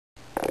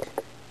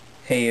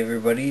Hey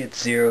everybody, it's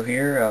Zero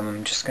here.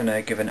 I'm just going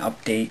to give an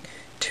update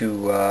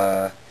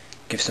to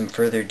give some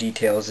further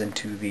details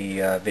into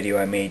the video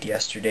I made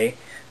yesterday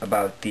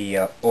about the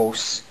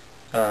OS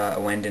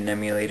Ouendan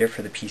emulator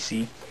for the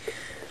PC.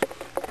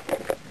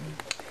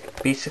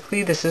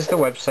 Basically, this is the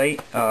website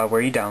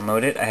where you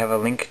download it. I have a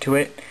link to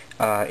it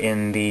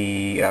in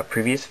the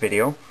previous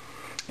video.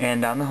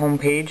 And on the home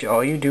page,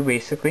 all you do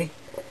basically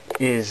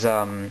is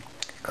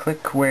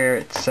click where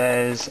it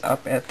says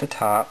up at the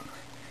top,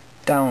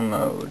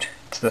 download.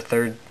 It's the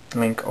third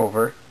link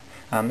over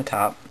on the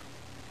top,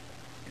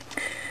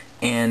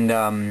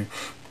 and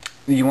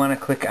you want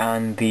to click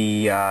on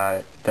the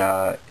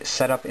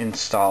setup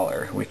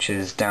installer, which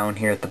is down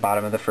here at the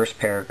bottom of the first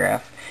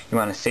paragraph. You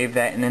want to save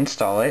that and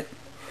install it,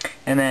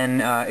 and then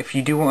if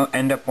you do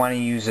end up wanting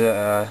to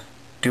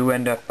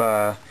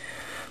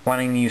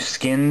use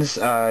skins,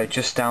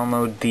 just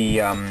download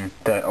the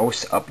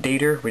OS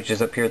updater, which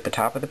is up here at the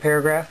top of the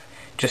paragraph.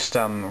 Just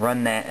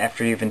run that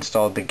after you've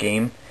installed the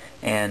game,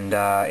 and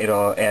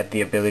it'll add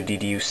the ability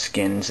to use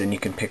skins, and you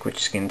can pick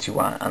which skins you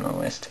want on the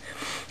list.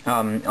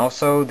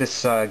 Also,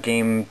 this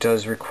game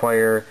does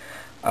require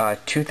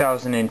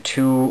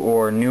 2002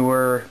 or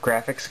newer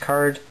graphics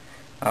card,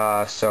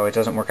 so it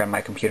doesn't work on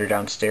my computer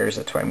downstairs.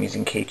 That's why I'm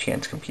using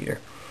K-Chan's computer.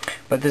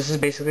 But this is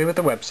basically what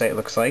the website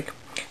looks like.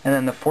 And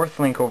then the fourth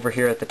link over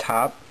here at the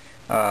top,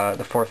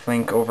 the fourth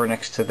link over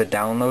next to the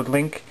download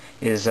link,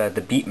 is the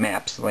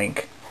beatmaps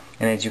link.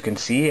 And as you can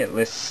see, it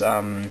lists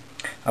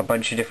a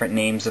bunch of different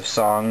names of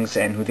songs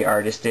and who the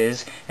artist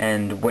is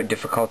and what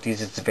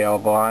difficulties it's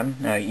available on.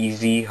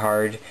 Easy,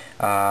 hard,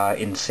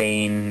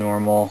 insane,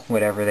 normal,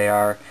 whatever they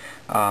are.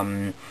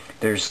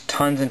 There's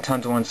tons and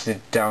tons of ones to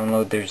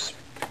download. There's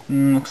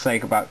looks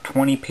like about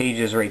 20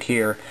 pages right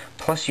here.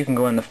 Plus you can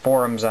go in the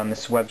forums on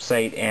this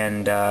website,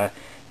 and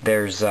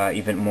there's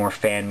even more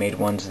fan-made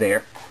ones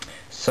there.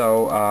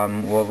 So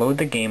we'll load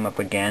the game up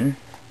again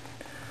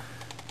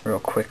real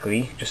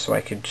quickly, just so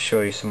I could show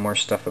you some more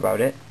stuff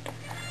about it.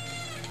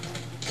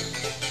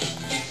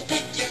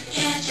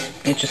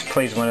 It just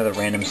plays one of the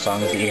random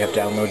songs that you have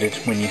downloaded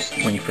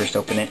when you first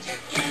open it.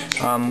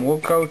 We'll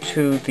go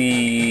to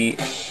the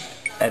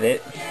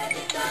edit,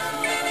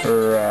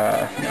 or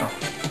no,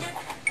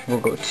 we'll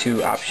go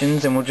to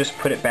options, and we'll just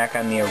put it back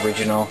on the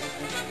original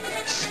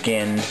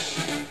skin,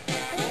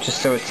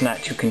 just so it's not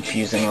too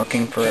confusing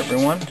looking for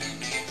everyone.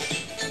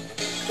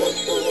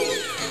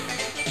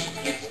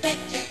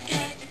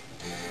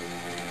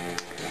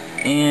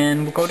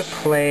 And we'll go to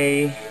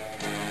play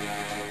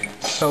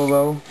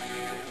solo.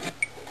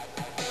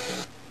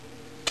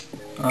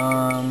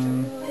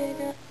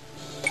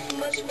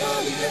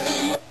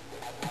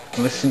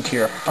 Listen to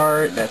your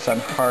heart. That's on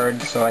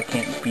hard, so I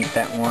can't beat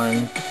that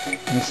one.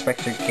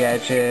 Inspector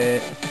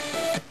Gadget.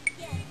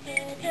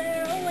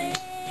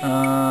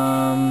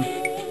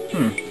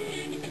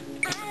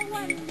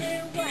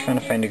 Trying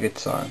to find a good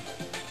song.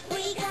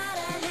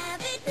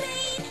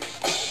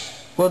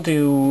 We'll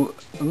do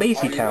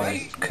Lazy Town,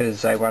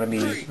 because I want to be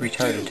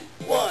retarded.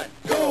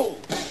 Go!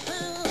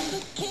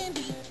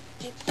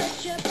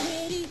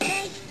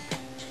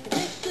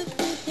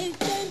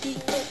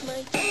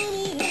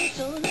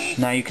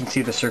 Now you can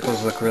see the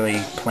circles look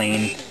really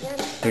plain.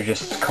 They're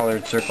just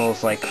colored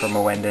circles like from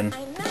Ouendan.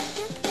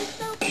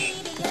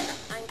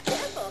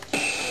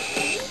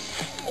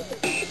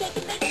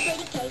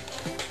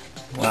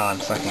 Wow, I'm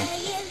sucking.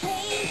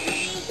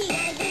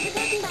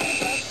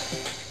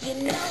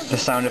 The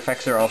sound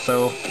effects are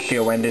also the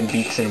Ouendan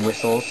beats and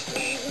whistles.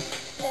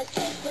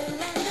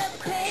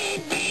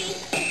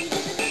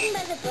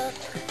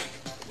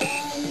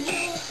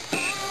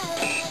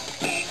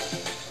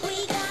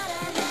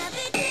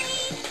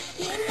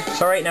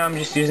 So right now I'm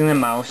just using the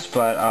mouse,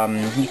 but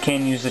you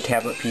can use the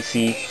tablet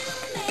PC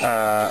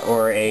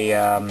or a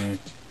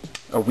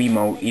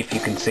Wiimote if you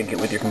can sync it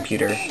with your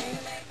computer.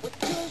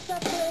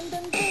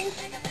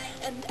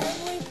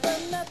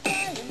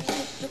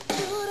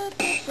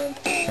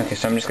 Okay,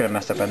 so I'm just going to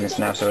mess up on this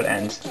now so it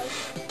ends.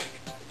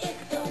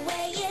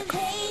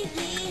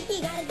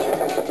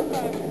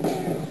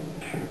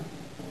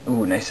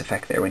 Ooh, nice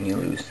effect there when you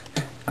lose.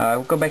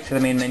 We'll go back to the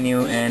main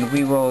menu, and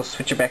we will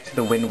switch it back to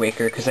the Wind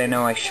Waker, because I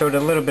know I showed a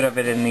little bit of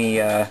it in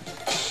the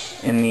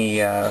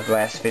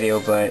last video,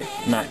 but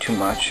not too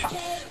much.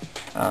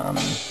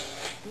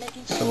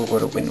 So we'll go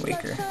to Wind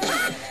Waker.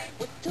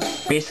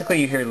 Basically,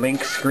 you hear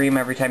Link scream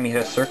every time you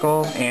hit a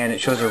circle, and it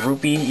shows a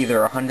rupee, either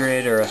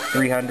 100 or a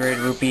 300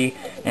 rupee,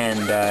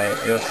 and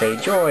it'll say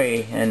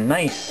joy and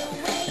nice,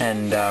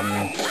 and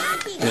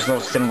there's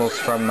little symbols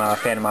from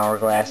Phantom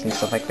Hourglass and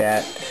stuff like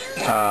that.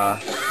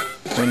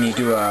 When you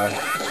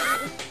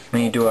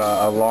do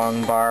a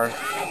long bar,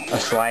 a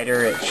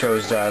slider, it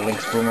shows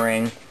Link's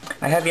boomerang.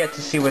 I have yet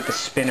to see what the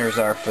spinners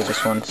are for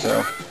this one,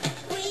 so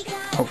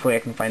hopefully I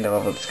can find a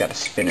level that's got a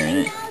spinner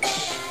in it.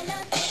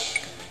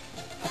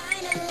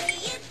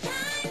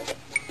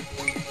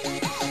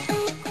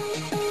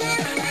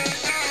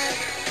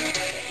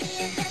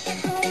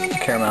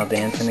 Caramel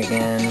dancing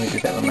again. We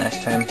did that one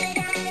last time.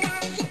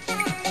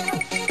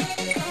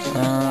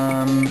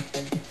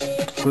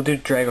 we'll do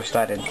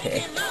Dragostat.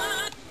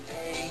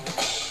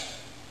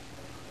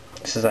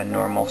 This is on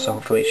normal, so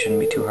hopefully it shouldn't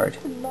be too hard.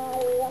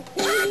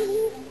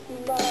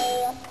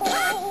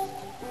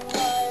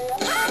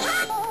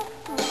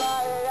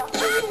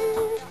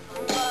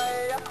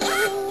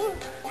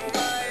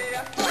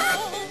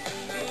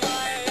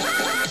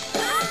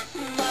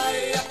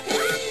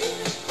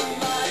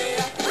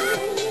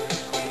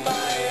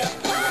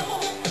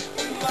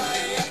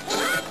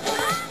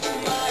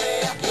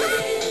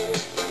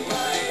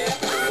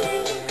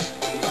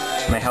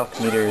 My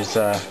health meter is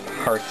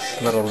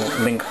hearts, little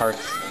link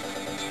hearts.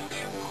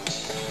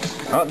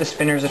 Oh, the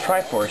spinner is a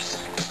Triforce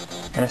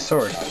and a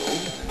sword.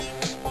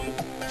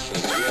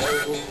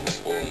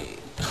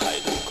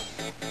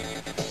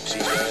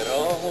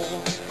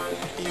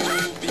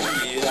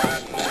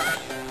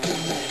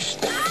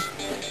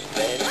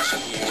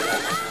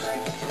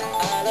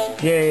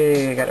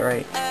 Yay, I got it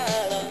right.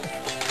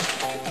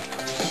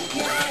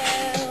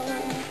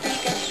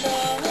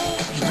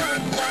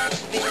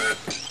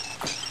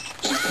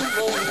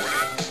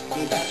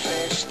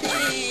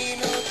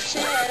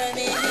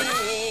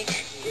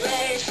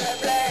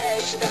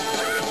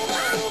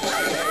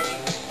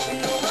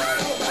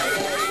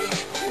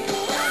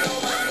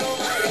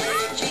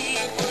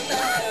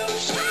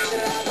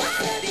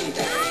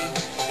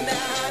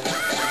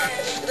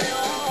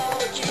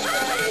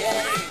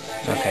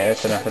 Okay,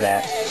 that's enough of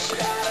that.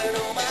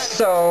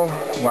 So,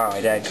 wow,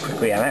 I died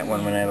quickly on that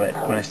one when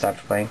I stopped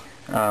playing.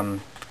 Oh,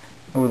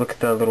 look at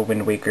the little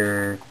Wind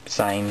Waker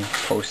sign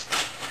post.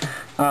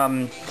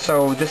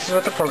 So this is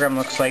what the program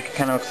looks like. It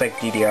kind of looks like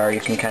DDR.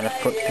 You can kind of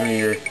flip through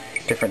your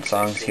different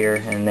songs here,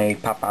 and they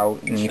pop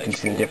out, and you can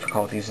see the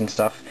difficulties and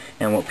stuff,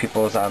 and what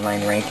people's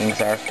online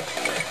rankings are.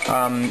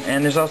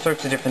 And there's all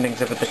sorts of different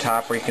things up at the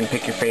top where you can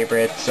pick your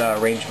favorites,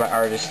 arranged by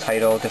artist,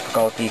 title,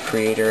 difficulty,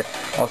 creator,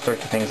 all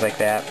sorts of things like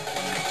that.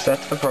 So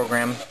that's the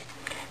program.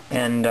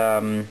 And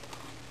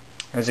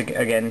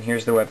again,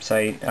 here's the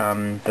website.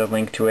 The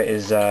link to it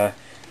is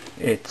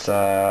it's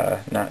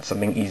not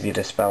something easy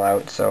to spell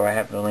out, so I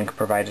have the link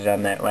provided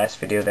on that last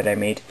video that I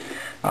made.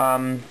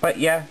 But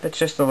yeah, that's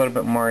just a little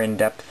bit more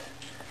in-depth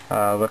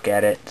look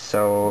at it.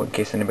 So in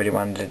case anybody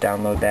wanted to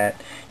download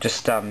that,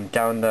 just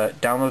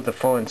download the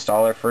full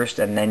installer first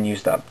and then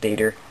use the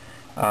updater.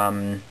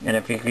 And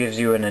if it gives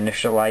you an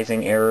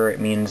initializing error,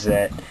 it means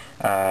that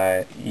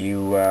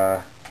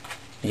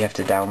you have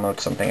to download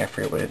something. I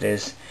forget what it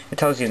is. It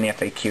tells you in the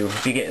FAQ.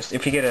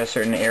 If you get a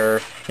certain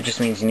error, it just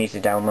means you need to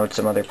download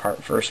some other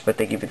part first, but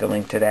they give you the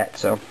link to that.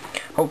 So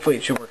hopefully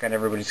it should work on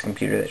everybody's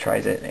computer that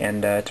tries it,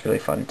 and it's really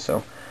fun.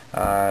 So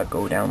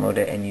go download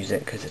it and use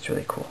it because it's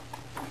really cool.